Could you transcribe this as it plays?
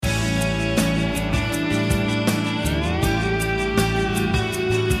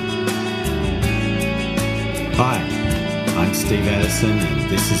Steve Addison, and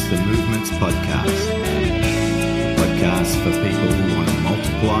this is the Movements Podcast. Podcast for people who want to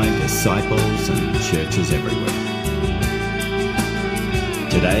multiply disciples and churches everywhere.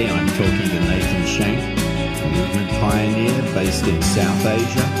 Today I'm talking to Nathan Shank, a movement pioneer based in South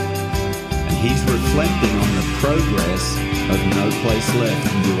Asia, and he's reflecting on the progress of No Place Left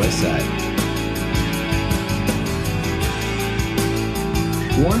USA.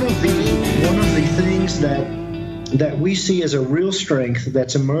 One of the things that we see as a real strength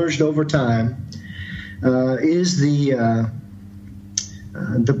that's emerged over time is the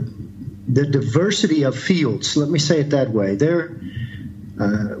diversity of fields. Let me say it that way.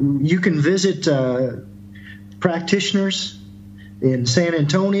 You can visit practitioners in San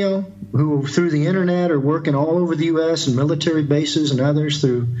Antonio who, through the internet, are working all over the U.S. and military bases, and others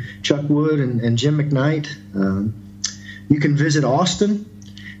through Chuck Wood and Jim McKnight. You can visit Austin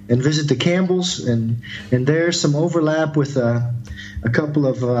and visit the Campbells, and there's some overlap with a couple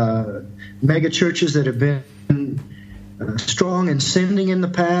of mega churches that have been strong in sending in the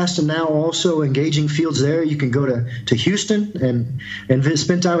past and now also engaging fields there. You can go to Houston and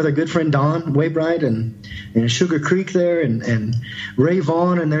spend time with our good friend Don Waybright and Sugar Creek there and Ray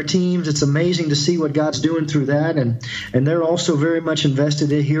Vaughn and their teams. It's amazing to see what God's doing through that, and they're also very much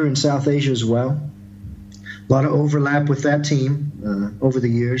invested in here in South Asia as well. A lot of overlap with that team over the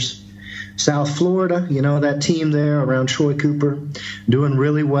years. South Florida, that team there around Troy Cooper, doing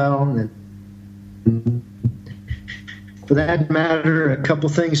really well. And for that matter, a couple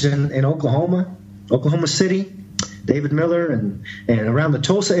things in Oklahoma City, David Miller, and around the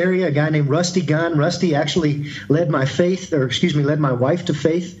Tulsa area, a guy named Rusty Gunn. Rusty actually led my wife to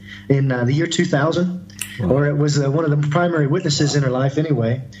faith in the year 2000. Wow. Or it was one of the primary witnesses in her life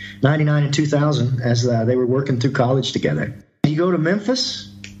anyway, 99 and 2000, as they were working through college together. You go to Memphis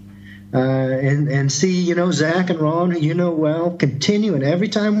and see, Zach and Ron, who you know well, continuing. Every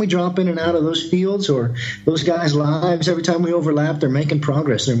time we drop in and out of those fields or those guys' lives, every time we overlap, they're making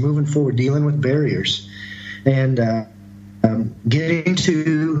progress. They're moving forward, dealing with barriers, and getting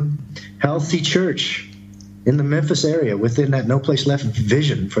to healthy church in the Memphis area within that No Place Left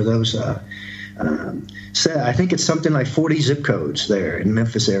vision for those I think it's something like 40 zip codes there in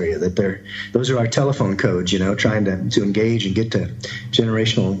Memphis area those are our telephone codes, trying to engage and get to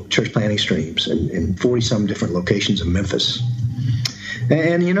generational church planting streams in 40-some different locations in Memphis.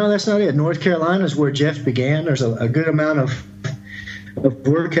 And, that's not it. North Carolina is where Jeff began. There's a good amount of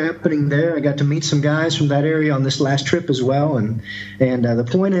work happening there. I got to meet some guys from that area on this last trip as well. And the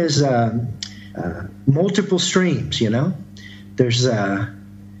point is multiple streams, There's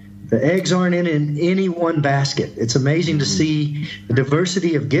the eggs aren't in any one basket. It's amazing to see the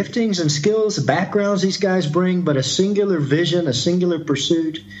diversity of giftings and skills, backgrounds these guys bring, but a singular vision, a singular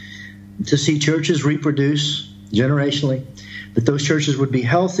pursuit to see churches reproduce generationally, that those churches would be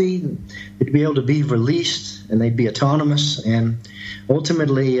healthy, they'd be able to be released, and they'd be autonomous, and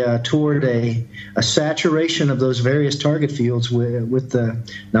ultimately toward a saturation of those various target fields with the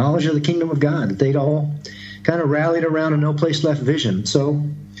knowledge of the kingdom of God, that they'd all kind of rallied around a No Place Left vision. So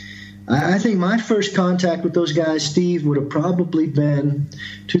I think my first contact with those guys, Steve, would have probably been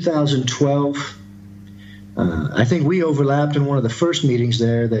 2012. I think we overlapped in one of the first meetings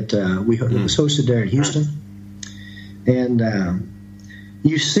there that was hosted there in Houston. And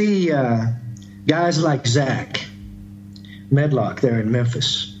you see guys like Zach Medlock there in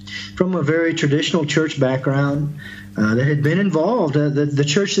Memphis, from a very traditional church background that had been involved. The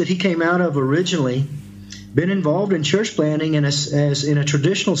church that he came out of originally been involved in church planting, and as in a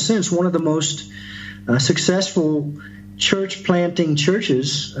traditional sense, one of the most successful church planting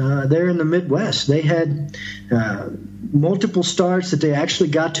churches there in the Midwest. They had multiple starts that they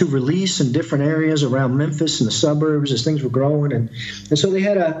actually got to release in different areas around Memphis and the suburbs as things were growing, and so they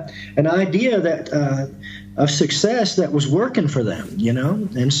had an idea that of success that was working for them,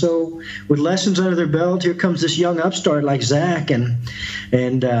 And so with lessons under their belt, here comes this young upstart like Zach, and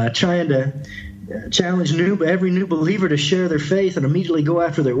trying to challenge every new believer to share their faith and immediately go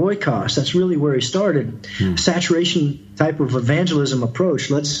after their oikos. That's really where he started. Saturation type of evangelism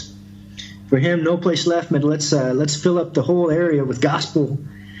approach. For him, No Place Left meant let's fill up the whole area with gospel,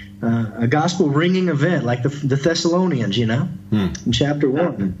 a gospel ringing event like the Thessalonians, in chapter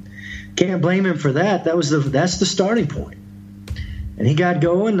 1. Can't blame him for that. That's the starting point. And he got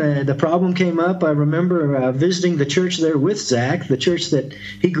going. The problem came up. I remember visiting the church there with Zach, the church that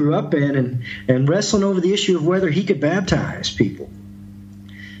he grew up in, and wrestling over the issue of whether he could baptize people.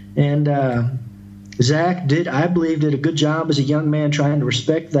 And Zach I believe, did a good job as a young man trying to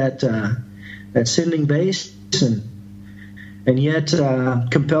respect that sending base, and yet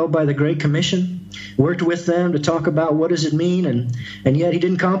compelled by the Great Commission worked with them to talk about what does it mean, and yet he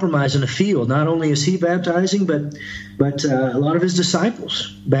didn't compromise in the field. Not only is he baptizing, but a lot of his disciples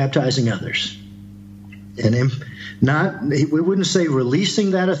baptizing others. And we wouldn't say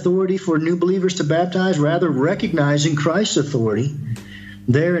releasing that authority for new believers to baptize, rather recognizing Christ's authority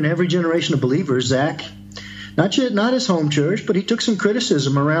there in every generation of believers. Zach, not his home church, but he took some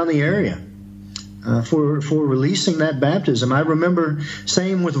criticism around the area for releasing that baptism. I remember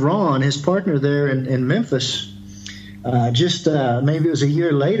same with Ron, his partner there in Memphis. Maybe it was a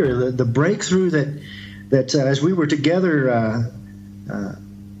year later, the breakthrough that as we were together,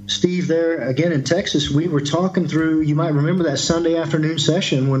 Steve, there again in Texas, we were talking through, you might remember that Sunday afternoon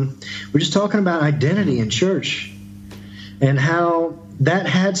session when we're just talking about identity in church and how that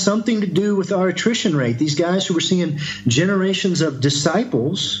had something to do with our attrition rate. These guys who were seeing generations of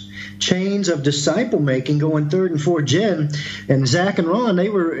disciples, chains of disciple making going third and fourth gen, and Zach and Ron, they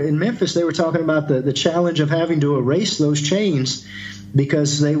were in Memphis, they were talking about the challenge of having to erase those chains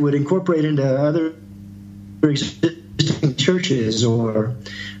because they would incorporate into other existing churches, or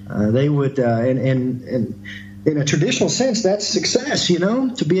they would, and in a traditional sense, that's success,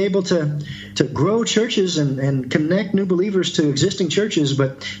 to be able to grow churches and connect new believers to existing churches,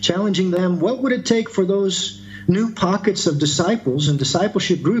 but challenging them, what would it take for those new pockets of disciples and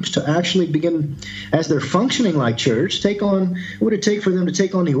discipleship groups to actually begin, as they're functioning like church, take on, what would it take for them to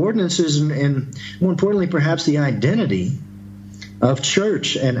take on the ordinances and more importantly, perhaps the identity of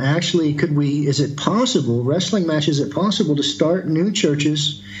church? And actually, is it possible, wrestling match, is it possible to start new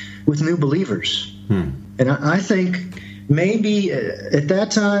churches with new believers? And I think maybe at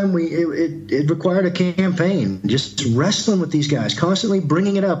that time it required a campaign, just wrestling with these guys, constantly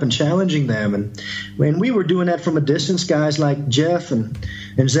bringing it up and challenging them. And we were doing that from a distance, guys like Jeff and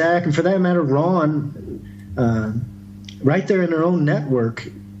Zach, and for that matter, Ron, right there in their own network,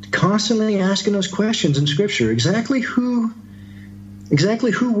 constantly asking those questions in Scripture. Exactly who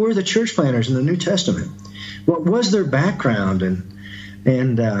were the church planters in the New Testament? What was their background?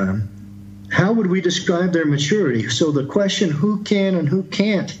 And how would we describe their maturity? So the question, who can and who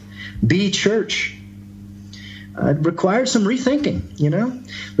can't be church, required some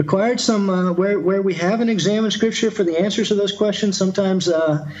rethinking, required some, where we haven't examined Scripture for the answers to those questions, sometimes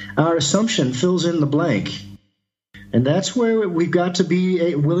our assumption fills in the blank. And that's where we've got to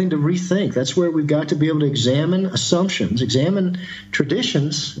be willing to rethink. That's where we've got to be able to examine assumptions, examine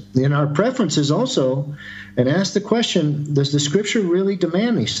traditions in our preferences also, and ask the question, does the Scripture really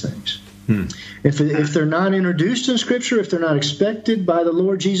demand these things? If they're not introduced in Scripture, if they're not expected by the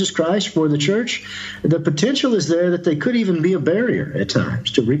Lord Jesus Christ for the church, the potential is there that they could even be a barrier at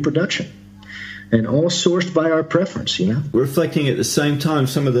times to reproduction, and all sourced by our preference, Reflecting at the same time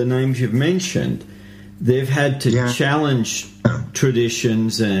some of the names you've mentioned, they've had to challenge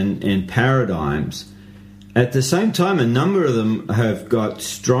traditions and paradigms. At the same time, a number of them have got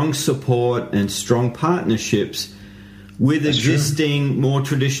strong support and strong partnerships with existing, more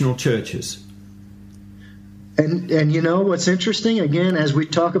traditional churches. And what's interesting, again, as we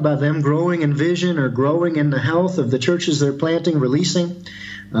talk about them growing in vision or growing in the health of the churches they're planting, releasing,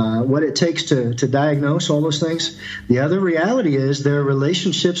 what it takes to diagnose all those things, the other reality is their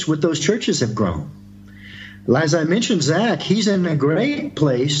relationships with those churches have grown. As I mentioned, Zach, he's in a great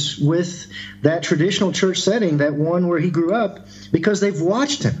place with that traditional church setting, that one where he grew up, because they've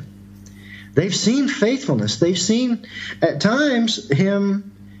watched him. They've seen faithfulness. They've seen, at times,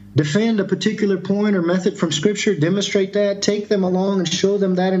 him defend a particular point or method from Scripture, demonstrate that, take them along and show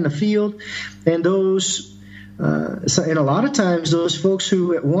them that in the field. And and a lot of times, those folks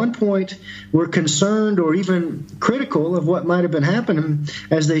who at one point were concerned or even critical of what might have been happening,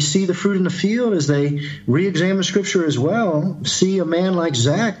 as they see the fruit in the field, as they re-examine Scripture as well, see a man like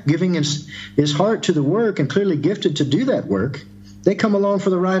Zach giving his heart to the work and clearly gifted to do that work, they come along for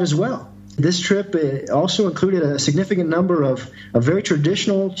the ride as well. This trip also included a significant number of very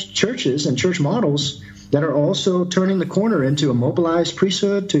traditional churches and church models that are also turning the corner into a mobilized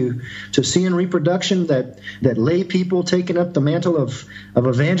priesthood, to seeing reproduction, that lay people taking up the mantle of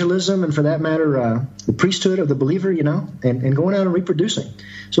evangelism, and for that matter, the priesthood of the believer, and going out and reproducing.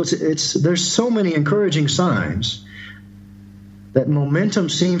 So there's so many encouraging signs that momentum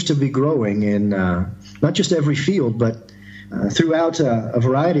seems to be growing in not just every field, but throughout a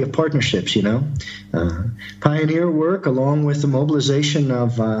variety of partnerships, pioneer work along with the mobilization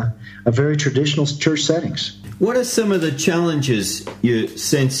of very traditional church settings. What are some of the challenges you're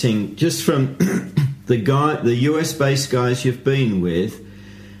sensing just from the US-based guys you've been with?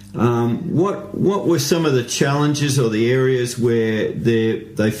 What were some of the challenges or the areas where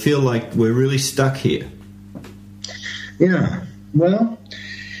they feel like we're really stuck here? Yeah, well,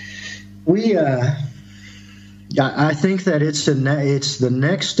 I think that it's the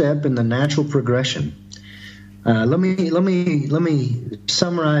next step in the natural progression. Let me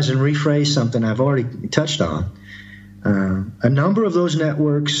summarize and rephrase something I've already touched on. A number of those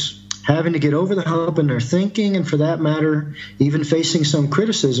networks having to get over the hump in their thinking, and for that matter, even facing some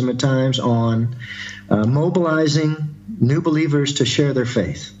criticism at times on mobilizing new believers to share their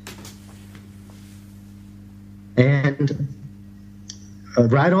faith. And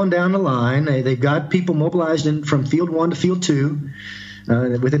right on down the line, they've got people mobilized from field 1 to field 2.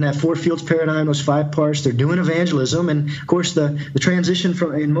 Within that 4 fields paradigm, those 5 parts, they're doing evangelism. And, of course, the transition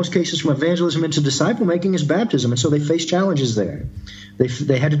in most cases, from evangelism into disciple making is baptism. And so they face challenges there.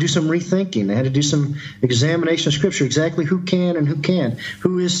 They had to do some rethinking. They had to do some examination of Scripture, exactly who can and who can't,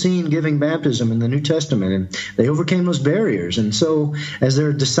 who is seen giving baptism in the New Testament. And they overcame those barriers. And so as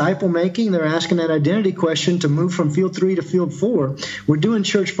they're disciple making, they're asking that identity question to move from field 3 to field 4. We're doing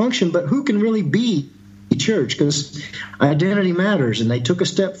church function, but who can really be church? Because identity matters. And they took a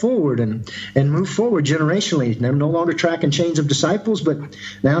step forward and moved forward generationally. They're no longer tracking chains of disciples, but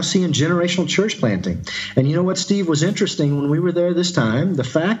now seeing generational church planting. And you know what, Steve, was interesting when we were there this time? The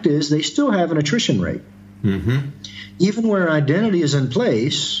fact is they still have an attrition rate. Mm-hmm. Even where identity is in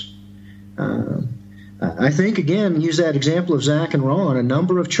place, I think, again, use that example of Zach and Ron, a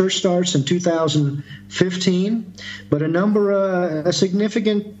number of church starts in 2015, but a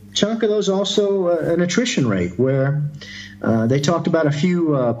significant chunk of those also an attrition rate where they talked about a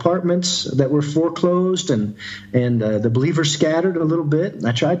few apartments that were foreclosed and the believers scattered a little bit. And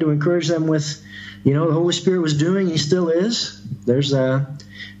I tried to encourage them with, the Holy Spirit was doing, He still is. There's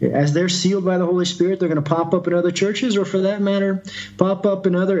as they're sealed by the Holy Spirit, they're going to pop up in other churches, or for that matter, pop up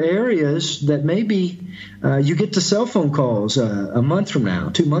in other areas that maybe you get to cell phone calls a month from now,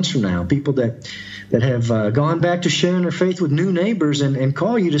 2 months from now, people that have gone back to sharing their faith with new neighbors and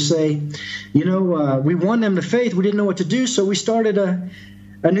call you to say, we won them to faith. We didn't know what to do, so we started a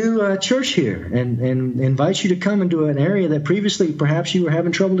new church here and invite you to come into an area that previously perhaps you were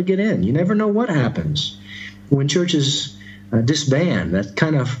having trouble to get in. You never know what happens when churches disband, that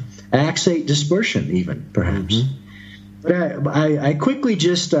kind of axate dispersion even, perhaps. Mm-hmm. But I quickly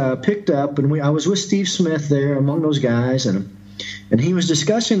just picked up, and I was with Steve Smith there among those guys, and he was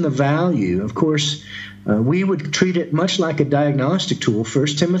discussing the value. Of course, we would treat it much like a diagnostic tool, 1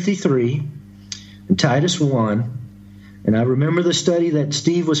 Timothy 3 and Titus 1. And I remember the study that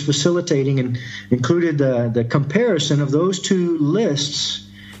Steve was facilitating and included the comparison of those two lists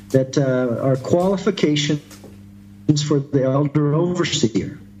that are qualifications for the elder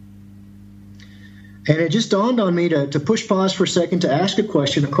overseer. And it just dawned on me to push pause for a second to ask a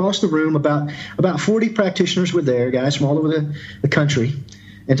question across the room. About 40 practitioners were there, guys from all over the country,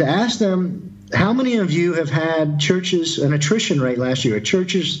 and to ask them, how many of you have had churches, an attrition rate last year,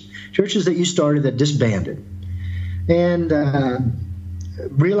 churches that you started that disbanded? And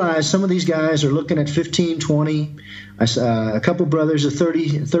realize some of these guys are looking at 15, 20. I saw a couple brothers of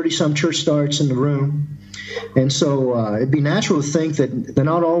 30-some church starts in the room. And so it'd be natural to think that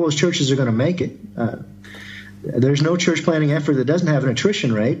not all those churches are going to make it. There's no church planting effort that doesn't have an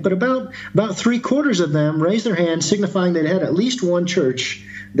attrition rate, but about 3/4 of them raised their hand, signifying they'd had at least one church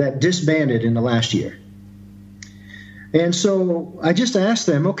that disbanded in the last year. And so I just asked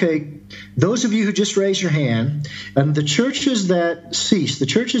them, okay, those of you who just raised your hand, and the churches that ceased, the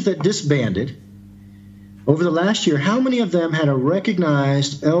churches that disbanded over the last year, how many of them had a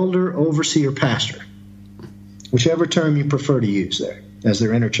recognized elder, overseer, pastor? Whichever term you prefer to use there, as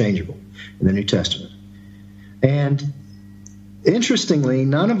they're interchangeable in the New Testament. And interestingly,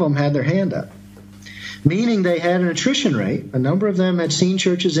 none of them had their hand up, meaning they had an attrition rate. A number of them had seen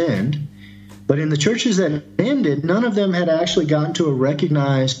churches end, but in the churches that ended, none of them had actually gotten to a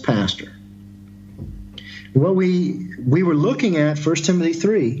recognized pastor. What we were looking at, 1 Timothy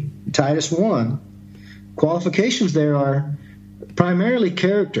 3, Titus 1, qualifications there are primarily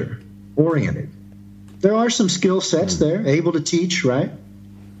character-oriented. There are some skill sets there, able to teach, right?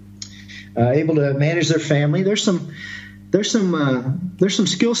 Able to manage their family. There's some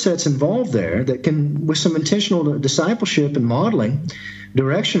skill sets involved there that can, with some intentional discipleship and modeling,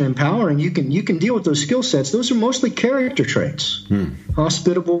 direction, empowering, you can deal with those skill sets. Those are mostly character traits.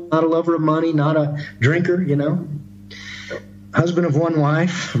 Hospitable, not a lover of money, not a drinker, husband of one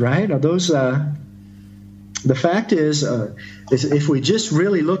wife, right? Are those? The fact is if we just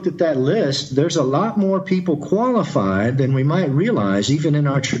really looked at that list, there's a lot more people qualified than we might realize, even in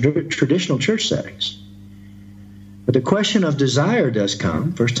our traditional church settings. But the question of desire does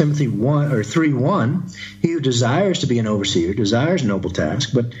come. 1 Timothy 3:1, he who desires to be an overseer desires a noble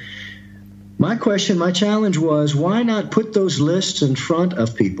task, but my challenge was, why not put those lists in front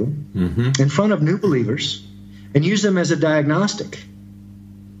of people, in front of new believers, and use them as a diagnostic?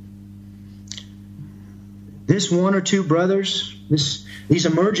 This one or two brothers, these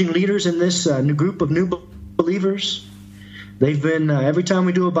emerging leaders in this new group of new believers, they've been, every time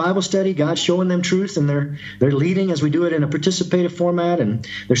we do a Bible study, God's showing them truth, and they're leading as we do it in a participative format, and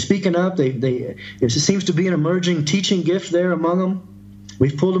they're speaking up. It seems to be an emerging teaching gift there among them.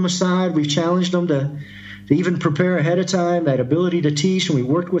 We've pulled them aside. We've challenged them to even prepare ahead of time, that ability to teach, and we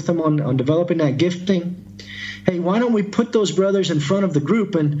worked with them on developing that gifting. Hey, why don't we put those brothers in front of the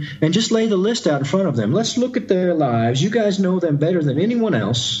group and just lay the list out in front of them? Let's look at their lives. You guys know them better than anyone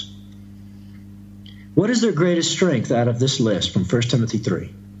else. What is their greatest strength out of this list from 1 Timothy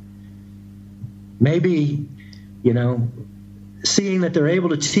 3? Maybe, seeing that they're able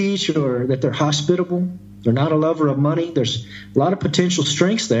to teach, or that they're hospitable. They're not a lover of money. There's a lot of potential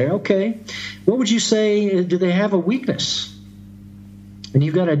strengths there. Okay. What would you say, do they have a weakness? And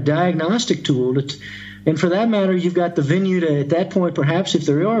you've got a diagnostic tool and for that matter, you've got the venue to, at that point, perhaps if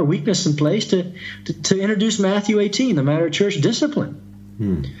there are a weakness in place, to introduce Matthew 18, the matter of church discipline.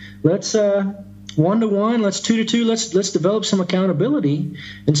 Let's 1-to-1, let's 2-to-2, let's develop some accountability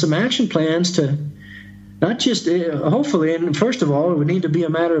and some action plans to not just, hopefully, and first of all, it would need to be a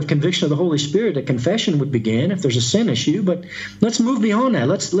matter of conviction of the Holy Spirit that confession would begin if there's a sin issue, but let's move beyond that.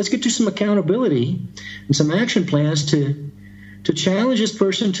 Let's get to some accountability and some action plans to challenge this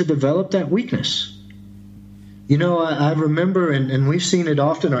person to develop that weakness. I remember, and we've seen it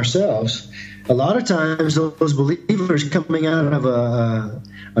often ourselves, a lot of times those believers coming out of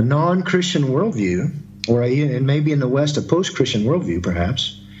a non-Christian worldview, and maybe in the West a post-Christian worldview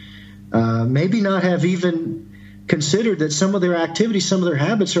perhaps, maybe not have even considered that some of their activities, some of their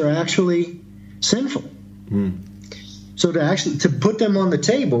habits are actually sinful. So to put them on the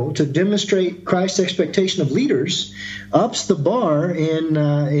table, to demonstrate Christ's expectation of leaders, ups the bar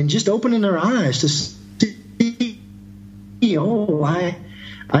in just opening their eyes to see,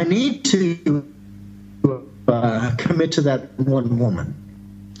 I need to commit to that one woman,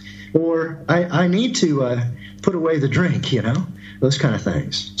 or I need to put away the drink, those kind of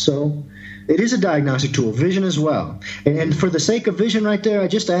things. So it is a diagnostic tool, vision as well. And for the sake of vision right there, I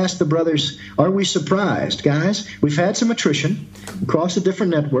just asked the brothers, are we surprised? Guys, we've had some attrition across the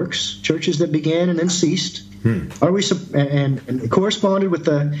different networks, churches that began and then ceased. Are we and it corresponded with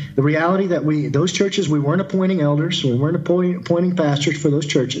the reality that those churches, we weren't appointing elders, we weren't appointing pastors for those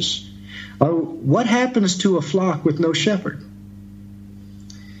churches. What happens to a flock with no shepherd?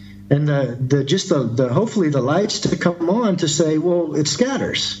 And hopefully the lights to come on to say, well, it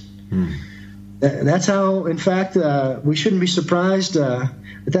scatters. That's how, in fact, we shouldn't be surprised.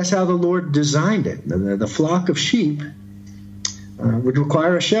 That's how the Lord designed it. The flock of sheep would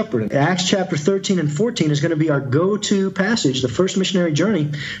require a shepherd. Acts chapter 13 and 14 is going to be our go-to passage, the first missionary journey,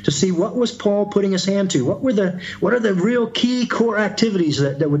 to see what was Paul putting his hand to. What are the real key core activities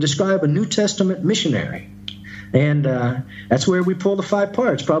that would describe a New Testament missionary? And that's where we pull the 5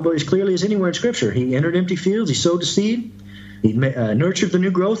 parts, probably as clearly as anywhere in Scripture. He entered empty fields. He sowed the seed. He nurtured the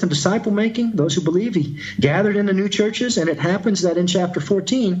new growth and disciple-making, those who believe. He gathered in the new churches, and it happens that in chapter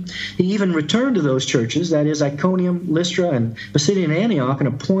 14, he even returned to those churches, that is Iconium, Lystra, and Pisidian Antioch, and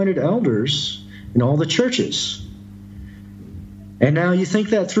appointed elders in all the churches. And now you think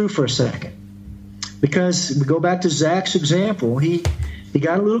that through for a second. Because we go back to Zach's example, he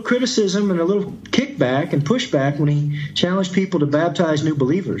got a little criticism and a little kickback and pushback when he challenged people to baptize new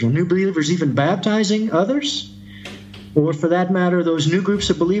believers. Are new believers even baptizing others? Or for that matter, those new groups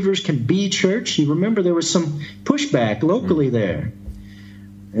of believers can be church. You remember there was some pushback locally there.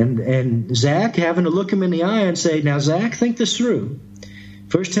 And Zach having to look him in the eye and say, now, Zach, think this through.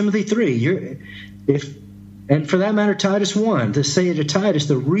 1 Timothy 3, and for that matter, Titus 1, to say to Titus,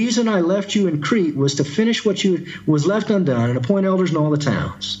 the reason I left you in Crete was to finish what was left undone and appoint elders in all the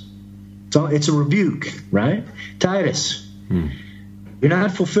towns. So it's a rebuke, right? Titus, you're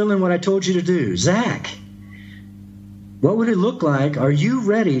not fulfilling what I told you to do. Zach, what would it look like? Are you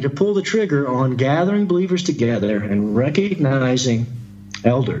ready to pull the trigger on gathering believers together and recognizing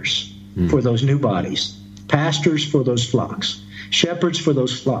elders for those new bodies, pastors for those flocks, shepherds for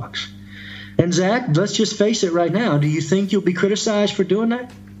those flocks? And Zach, let's just face it right now. Do you think you'll be criticized for doing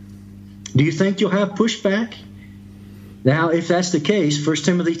that? Do you think you'll have pushback? Now, if that's the case, 1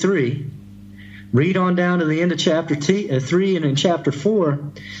 Timothy 3, read on down to the end of chapter 3 and in chapter 4,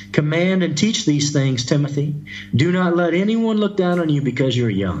 command and teach these things, Timothy. Do not let anyone look down on you because you're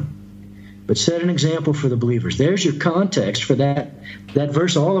young, but set an example for the believers. There's your context for that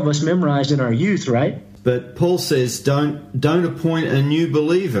verse all of us memorized in our youth, right? But Paul says don't appoint a new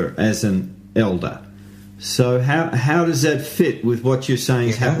believer as an elder. So how does that fit with what you're saying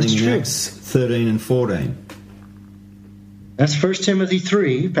is happening in Acts 13 and 14? That's 1 Timothy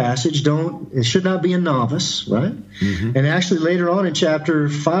 3 passage. It should not be a novice, right? Mm-hmm. And actually later on in chapter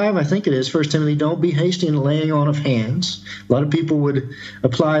 5, I think it is, 1 Timothy, don't be hasty in the laying on of hands. A lot of people would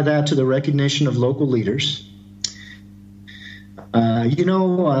apply that to the recognition of local leaders.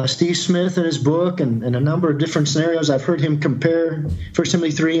 Steve Smith in his book and a number of different scenarios, I've heard him compare 1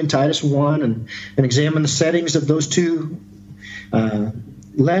 Timothy 3 and Titus 1 and examine the settings of those two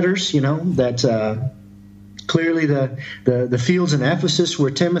letters, that clearly the fields in Ephesus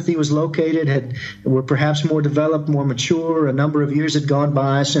where Timothy was located were perhaps more developed, more mature. A number of years had gone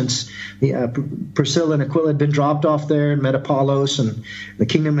by since Priscilla and Aquila had been dropped off there and met Apollos, and the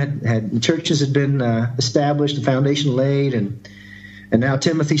kingdom churches had been established, the foundation laid, and now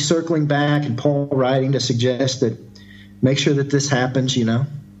Timothy circling back and Paul writing to suggest that make sure that this happens,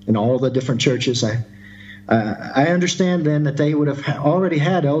 in all the different churches. I understand then that they would have already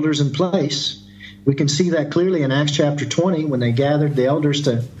had elders in place. We can see that clearly in Acts chapter 20 when they gathered the elders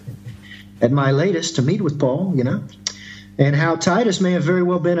at Miletus to meet with Paul, and how Titus may have very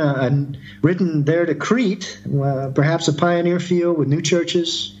well been written there to Crete, perhaps a pioneer field with new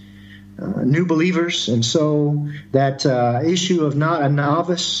churches, new believers, and so that issue of not a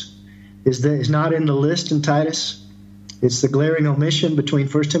novice is not in the list in Titus. It's the glaring omission between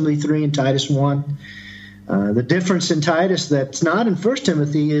 1 Timothy 3 and Titus 1. The difference in Titus that's not in 1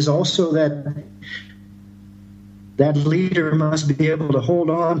 Timothy is also that leader must be able to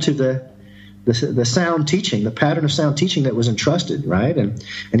hold on to the sound teaching, the pattern of sound teaching that was entrusted, right? And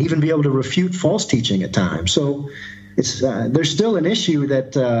even be able to refute false teaching at times. So there's still an issue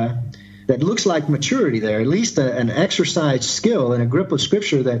that looks like maturity there, at least an exercised skill and a grip of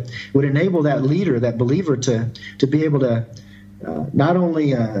Scripture that would enable that leader, that believer, to be able to not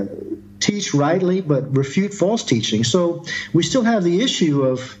only teach rightly but refute false teaching. So we still have the issue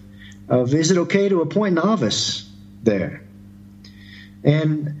of is it okay to appoint novice there?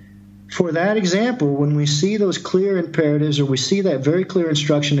 And for that example, when we see those clear imperatives, or we see that very clear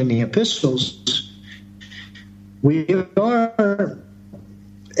instruction in the epistles, we are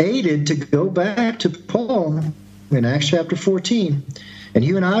aided to go back to Paul in Acts chapter 14. And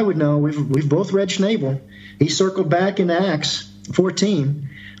you and I would know, we've both read Schnabel. He circled back in Acts 14,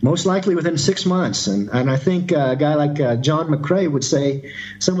 most likely within 6 months. And I think a guy like John McCrae would say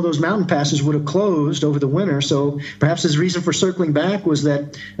some of those mountain passes would have closed over the winter. So perhaps his reason for circling back was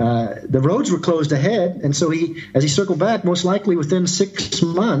that the roads were closed ahead. And so as he circled back, most likely within 6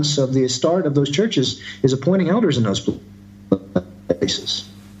 months of the start of those churches, is appointing elders in those places.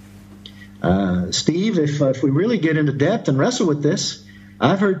 Steve, if we really get into depth and wrestle with this,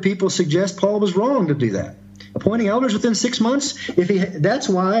 I've heard people suggest Paul was wrong to do that. Appointing elders within 6 months, that's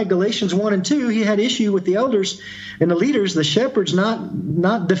why Galatians 1 and 2, he had issue with the elders and the leaders, the shepherds,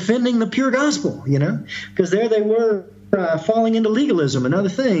 not defending the pure gospel, because there they were falling into legalism and other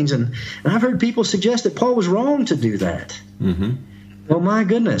things. And I've heard people suggest that Paul was wrong to do that. Mm-hmm. Well, my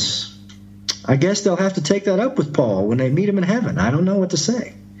goodness. I guess they'll have to take that up with Paul when they meet him in heaven. I don't know what to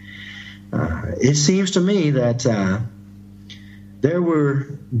say. It seems to me that there were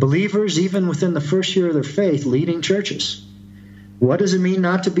believers, even within the first year of their faith, leading churches. What does it mean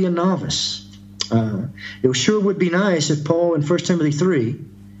not to be a novice? It sure would be nice if Paul in 1 Timothy 3,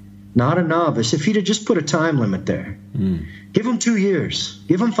 not a novice, if he'd have just put a time limit there. Give them 2 years.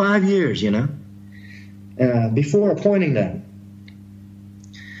 Give them 5 years, before appointing them.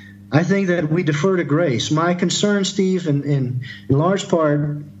 I think that we defer to grace. My concern, Steve, in large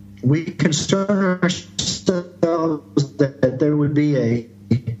part, we concern ourselves that there would be a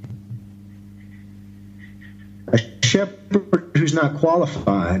shepherd who's not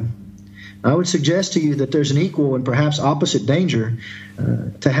qualified. I would suggest to you that there's an equal and perhaps opposite danger.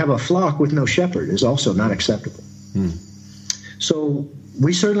 To have a flock with no shepherd is also not acceptable. So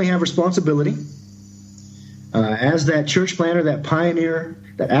we certainly have responsibility as that church planter, that pioneer,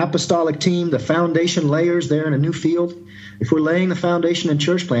 that apostolic team, the foundation layers there in a new field. If we're laying the foundation in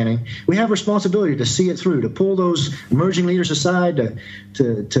church planting, we have responsibility to see it through, to pull those emerging leaders aside,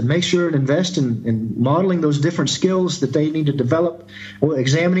 to make sure and invest in modeling those different skills that they need to develop, or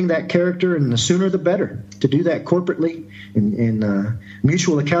examining that character, and the sooner the better, to do that corporately in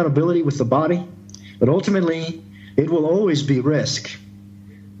mutual accountability with the body. But ultimately, it will always be risk.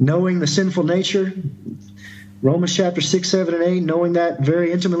 Knowing the sinful nature, Romans chapter 6, 7, and 8, knowing that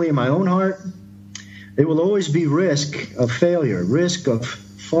very intimately in my own heart, it will always be risk of failure, risk of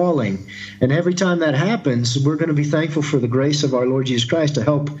falling. And every time that happens, we're going to be thankful for the grace of our Lord Jesus Christ to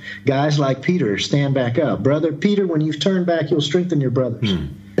help guys like Peter stand back up. Brother Peter, when you've turned back, you'll strengthen your brothers.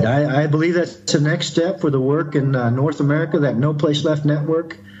 I believe that's the next step for the work in North America, that No Place Left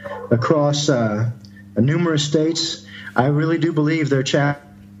network across numerous states. I really do believe their challenge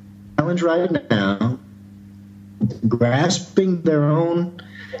right now, grasping their own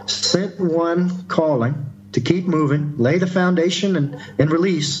sent one calling to keep moving, lay the foundation and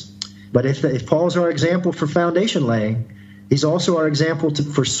release. But if Paul's our example for foundation laying, he's also our example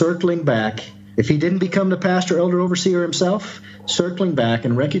for circling back. If he didn't become the pastor, elder, overseer himself, circling back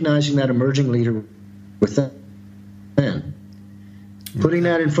and recognizing that emerging leader within, putting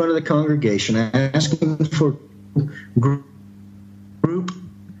that in front of the congregation, asking for group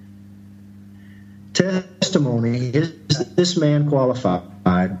testimony, is this man qualified,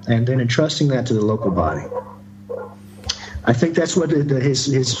 and then entrusting that to the local body. I think that's what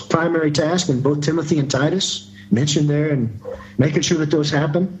his primary task in both Timothy and Titus mentioned there, and making sure that those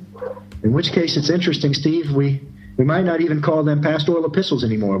happen. In which case, it's interesting, Steve, we might not even call them pastoral epistles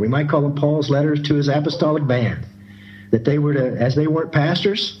anymore. We might call them Paul's letters to his apostolic band, that they were to, as they weren't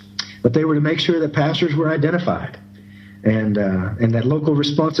pastors, but they were to make sure that pastors were identified, and that local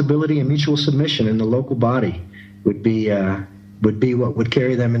responsibility and mutual submission in the local body would be what would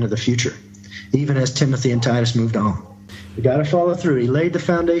carry them into the future, even as Timothy and Titus moved on. We got to follow through. He laid the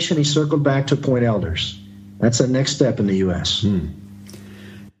foundation. He circled back to appoint elders. That's the next step in the U.S.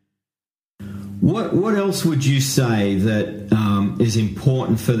 What else would you say that is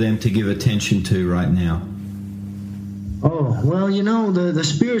important for them to give attention to right now? Oh, well, the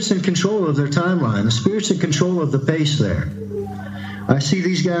Spirit's in control of their timeline. The Spirit's in control of the pace there. I see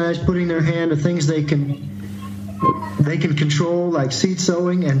these guys putting their hand to things they can control, like seed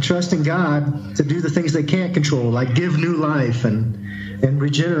sowing, and trusting God to do the things they can't control, like give new life and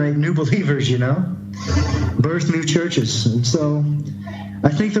regenerate new believers, birth new churches. And so I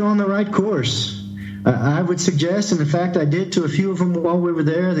think they're on the right course. I would suggest, and in fact I did to a few of them while we were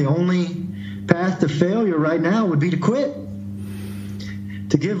there, the only path to failure right now would be to quit,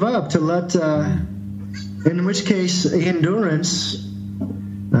 to give up, to let, in which case endurance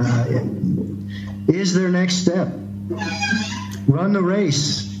is their next step. Run the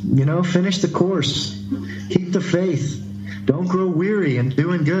race, finish the course, keep the faith, don't grow weary in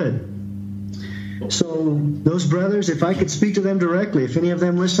doing good. So those brothers, if I could speak to them directly, if any of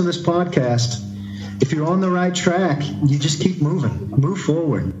them listen to this podcast, if you're on the right track, you just keep moving, move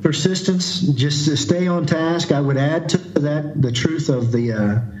forward. Persistence, just to stay on task. I would add to that the truth of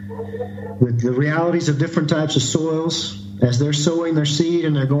the realities of different types of soils. As they're sowing their seed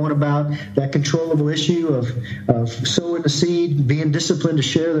and they're going about that controllable issue of sowing the seed, being disciplined to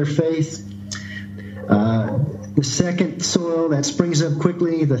share their faith. The second soil that springs up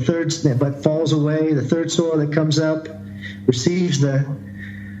quickly, the third but falls away, the third soil that comes up receives the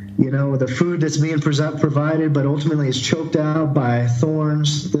food that's being provided, but ultimately is choked out by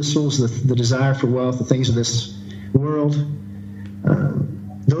thorns, thistles, the desire for wealth, the things of this world.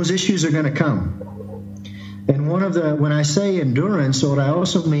 Those issues are going to come. And when I say endurance, what I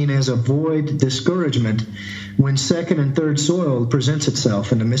also mean is avoid discouragement when second and third soil presents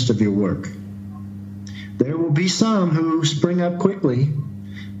itself in the midst of your work. There will be some who spring up quickly,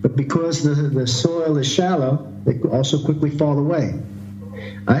 but because the soil is shallow, they also quickly fall away.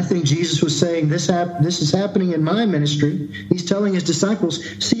 I think Jesus was saying this is happening in my ministry. He's telling his disciples,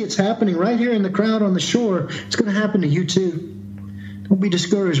 see, it's happening right here in the crowd on the shore. It's going to happen to you too. Don't be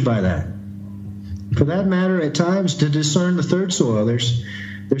discouraged by that. For that matter, at times, to discern the third soil, there's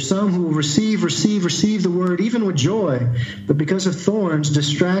some who will receive the word, even with joy, but because of thorns,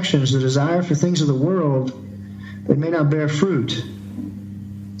 distractions, the desire for things of the world, they may not bear fruit.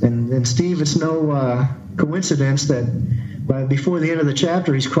 And Steve, it's no coincidence that before the end of the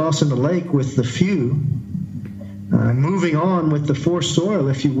chapter, he's crossing the lake with the few, moving on with the fourth soil,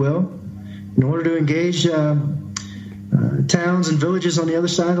 if you will, in order to engage towns and villages on the other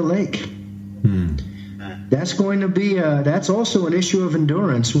side of the lake. That's going to be that's also an issue of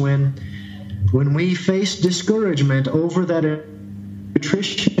endurance when we face discouragement over that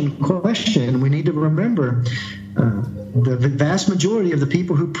attrition question. We need to remember the vast majority of the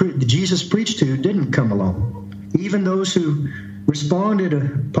people who Jesus preached to didn't come along. Even those who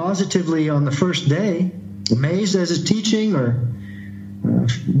responded positively on the first day, amazed at his teaching or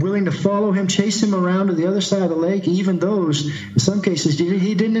willing to follow him, chase him around to the other side of the lake, even those, in some cases,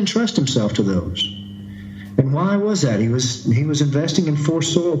 he didn't entrust himself to those. And why was that? He was investing in fourth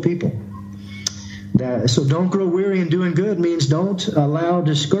soil people. So don't grow weary in doing good means don't allow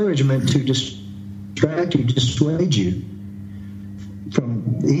discouragement to distract you, dissuade you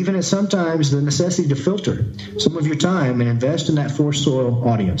from even at sometimes the necessity to filter some of your time and invest in that fourth soil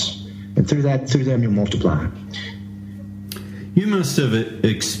audience. And through them you'll multiply. You must have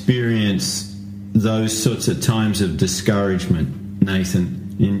experienced those sorts of times of discouragement,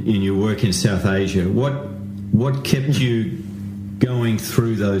 Nathan, in your work in South Asia. What kept you going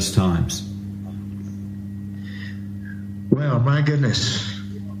through those times? Well, my goodness.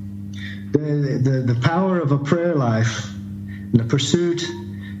 The power of a prayer life and the pursuit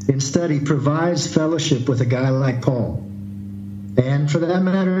in study provides fellowship with a guy like Paul. And for that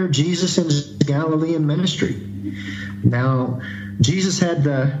matter, Jesus in his Galilean ministry. Now, Jesus had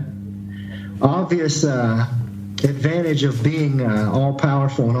the obvious advantage of being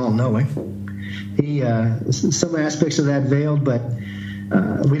all-powerful and all-knowing. He some aspects of that veiled, but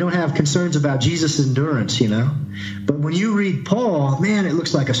we don't have concerns about Jesus' endurance, But when you read Paul, man, it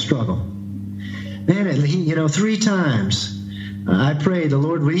looks like a struggle. Man, 3 times I prayed the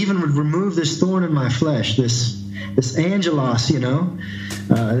Lord would remove this thorn in my flesh, this angelos,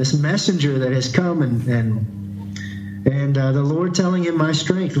 this messenger that has come and the Lord telling him my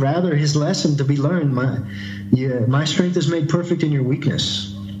strength, rather his lesson to be learned, my strength is made perfect in your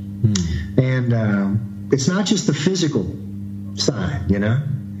weakness. And it's not just the physical side,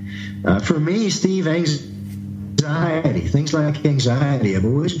 For me, Steve, anxiety, things like anxiety have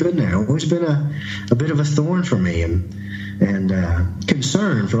always been there, always been a bit of a thorn for me, and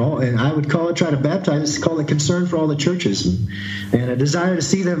concern for all, and I would try to baptize, call it concern for all the churches, and a desire to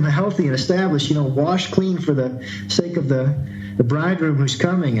see them healthy and established, washed clean for the sake of the bridegroom who's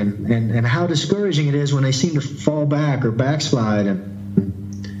coming, and how discouraging it is when they seem to fall back or backslide, and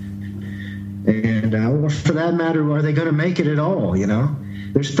or for that matter, are they going to make it at all,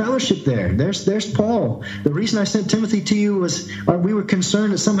 There's fellowship there. There's Paul. The reason I sent Timothy to you was we were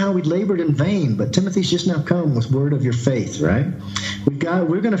concerned that somehow we'd labored in vain, but Timothy's just now come with word of your faith, right?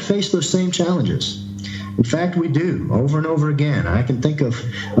 We're going to face those same challenges. In fact, we do over and over again. I can think of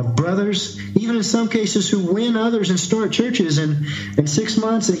brothers, even in some cases, who win others and start churches in 6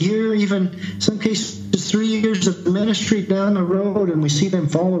 months, a year, even some cases 3 years of ministry down the road, and we see them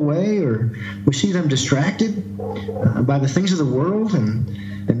fall away, or we see them distracted by the things of the world and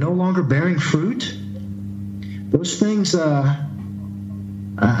no longer bearing fruit. Those things,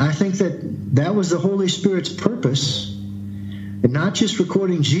 I think that was the Holy Spirit's purpose, and not just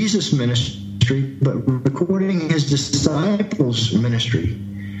recording Jesus' ministry, but recording his disciples' ministry,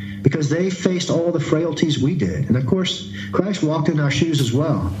 because they faced all the frailties we did. And of course, Christ walked in our shoes as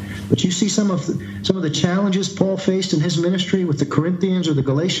well. But you see some of the challenges Paul faced in his ministry with the Corinthians or the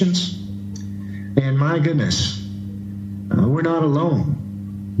Galatians, and my goodness, we're not alone.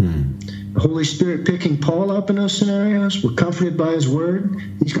 The Holy Spirit picking Paul up in those scenarios, we're comforted by his word.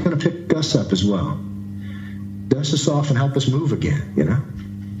 He's going to pick us up as well, dust us off and help us move again,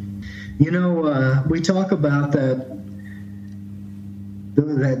 we talk about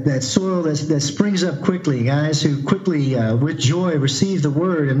that soil that springs up quickly, guys who quickly, with joy, receive the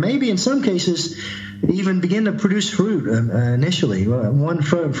word, and maybe in some cases even begin to produce fruit initially. One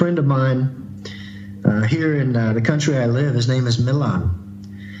friend of mine here in the country I live, his name is Milan.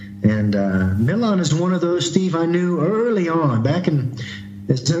 And Milan is one of those, Steve, I knew early on,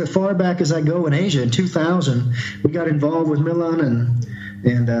 as far back as I go in Asia. In 2000, we got involved with Milan,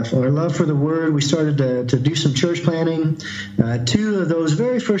 and for our love for the Word, we started to do some church planting. 2 of those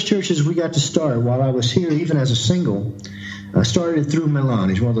very first churches we got to start while I was here, even as a single, started through Milan.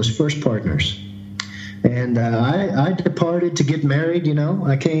 He's one of those first partners. And I departed to get married,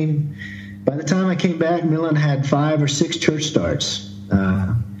 By the time I came back, Milan had 5 or 6 church starts.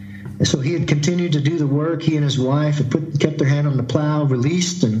 So he had continued to do the work. He and his wife had kept their hand on the plow,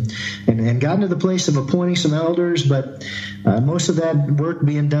 released, and gotten to the place of appointing some elders. But most of that work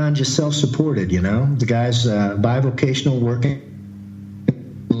being done just self-supported, The guys bivocational, working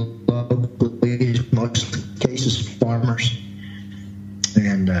locally, most cases farmers.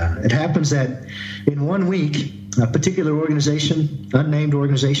 And it happens that in 1 week, a particular organization, unnamed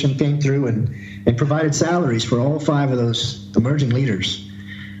organization, came through and provided salaries for all 5 of those emerging leaders.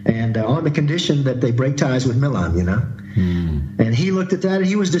 And on the condition that they break ties with Milan, And he looked at that and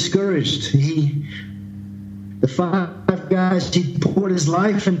he was discouraged. The 5 guys he poured his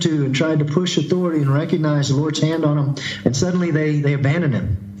life into and tried to push authority and recognize the Lord's hand on them, and suddenly they abandoned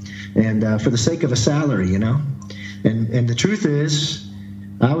him, and for the sake of a salary, And the truth is,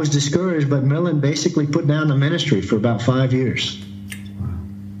 I was discouraged, but Milan basically put down the ministry for about 5 years.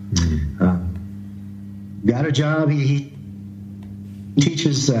 Got a job. He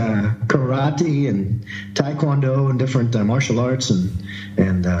teaches karate and taekwondo and different martial arts,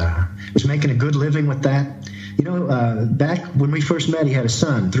 and was making a good living with that. Back when we first met, he had a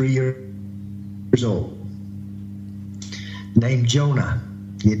son, 3 years old, named Jonah.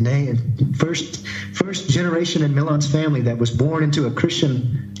 He named first generation in Milan's family that was born into a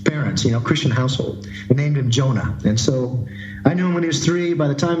Christian parents, Christian household. They named him Jonah. And so I knew him when he was 3. By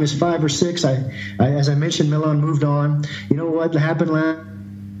the time he was 5 or 6, as I mentioned, Milan moved on. You know what happened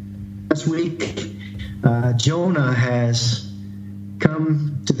last week? Jonah has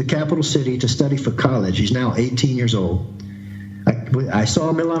come to the capital city to study for college. He's now 18 years old. I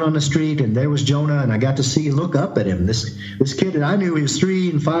saw Milan on the street, and there was Jonah, and I got to look up at him. This kid that I knew he was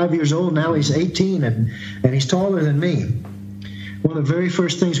 3 and 5 years old. Now he's 18, and he's taller than me. One of the very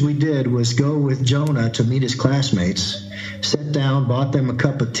first things we did was go with Jonah to meet his classmates, sat down, bought them a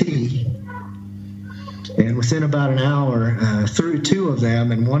cup of tea, and within about an hour, through 2 of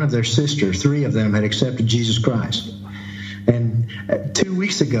them and one of their sisters, 3 of them had accepted Jesus Christ. And 2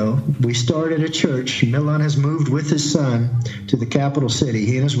 weeks ago, we started a church. Milan has moved with his son to the capital city.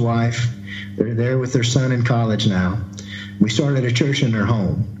 He and his wife, they're there with their son in college now. We started a church in their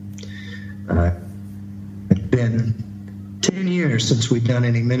home. It's been 10 years since we've done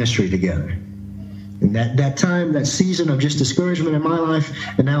any ministry together. And that time, that season of just discouragement in my life,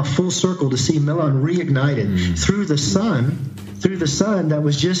 and now full circle to see Milan reignited through the son that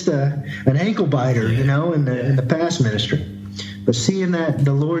was just an ankle biter, in the past ministry. But seeing that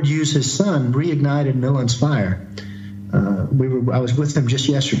the Lord used his son reignited Milan's fire. I was with him just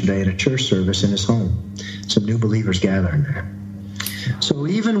yesterday at a church service in his home. Some new believers gathering there. So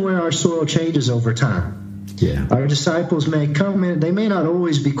even where our soil changes over time, our disciples may come in. They may not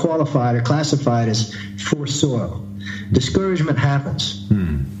always be qualified or classified as forced soil. Discouragement happens.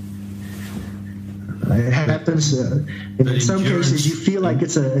 It happens. In some cases, you feel like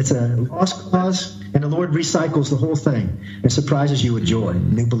it's a lost cause, and the Lord recycles the whole thing and surprises you with joy.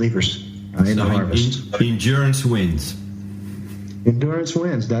 New believers in the harvest. Endurance wins. Endurance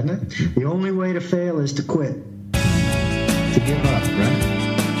wins, doesn't it? The only way to fail is to quit, to give up, right?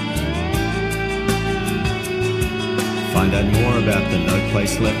 Find out more about the No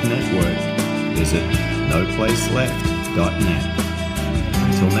Place Left Network. Visit noplaceleft.net.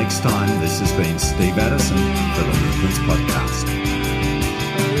 Until next time, this has been Steve Addison for the Movements Podcast.